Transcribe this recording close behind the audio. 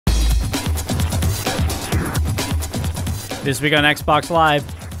This week on Xbox Live.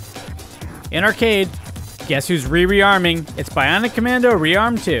 In arcade, guess who's rearming? It's Bionic Commando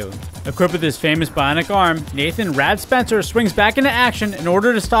Rearmed 2. Equipped with his famous bionic arm, Nathan Rad Spencer swings back into action in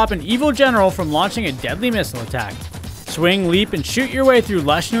order to stop an evil general from launching a deadly missile attack. Swing, leap, and shoot your way through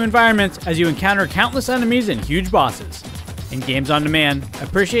lush new environments as you encounter countless enemies and huge bosses. In Games on Demand,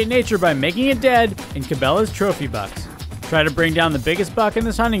 appreciate nature by making it dead in Cabela's Trophy Bucks. Try to bring down the biggest buck in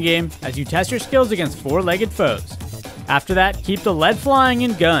this hunting game as you test your skills against four-legged foes. After that, keep the lead flying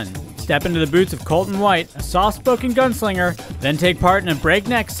and gun. Step into the boots of Colton White, a soft-spoken gunslinger, then take part in a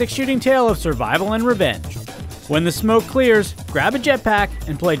breakneck six-shooting tale of survival and revenge. When the smoke clears, grab a jetpack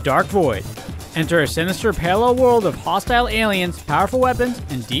and play Dark Void. Enter a sinister parallel world of hostile aliens, powerful weapons,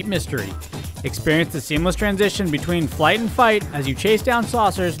 and deep mystery. Experience the seamless transition between flight and fight as you chase down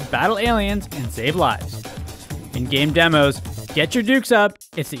saucers, battle aliens, and save lives. In game demos, get your dukes up,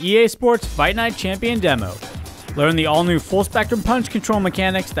 it's the EA Sports Fight Night Champion demo. Learn the all-new full-spectrum punch control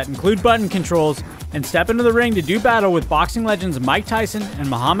mechanics that include button controls, and step into the ring to do battle with boxing legends Mike Tyson and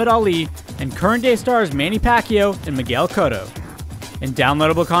Muhammad Ali, and current-day stars Manny Pacquiao and Miguel Cotto. In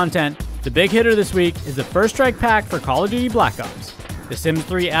downloadable content, the big hitter this week is the First Strike Pack for Call of Duty Black Ops. The Sims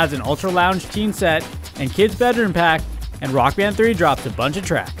 3 adds an Ultra Lounge teen set and Kids Bedroom Pack, and Rock Band 3 drops a bunch of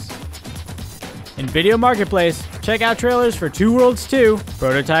tracks. In Video Marketplace, check out trailers for Two Worlds 2,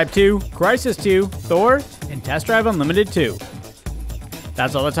 Prototype 2, Crysis 2, Thor, and Test Drive Unlimited 2.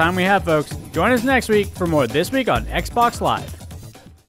 That's all the time we have, folks. Join us next week for more This Week on Xbox Live.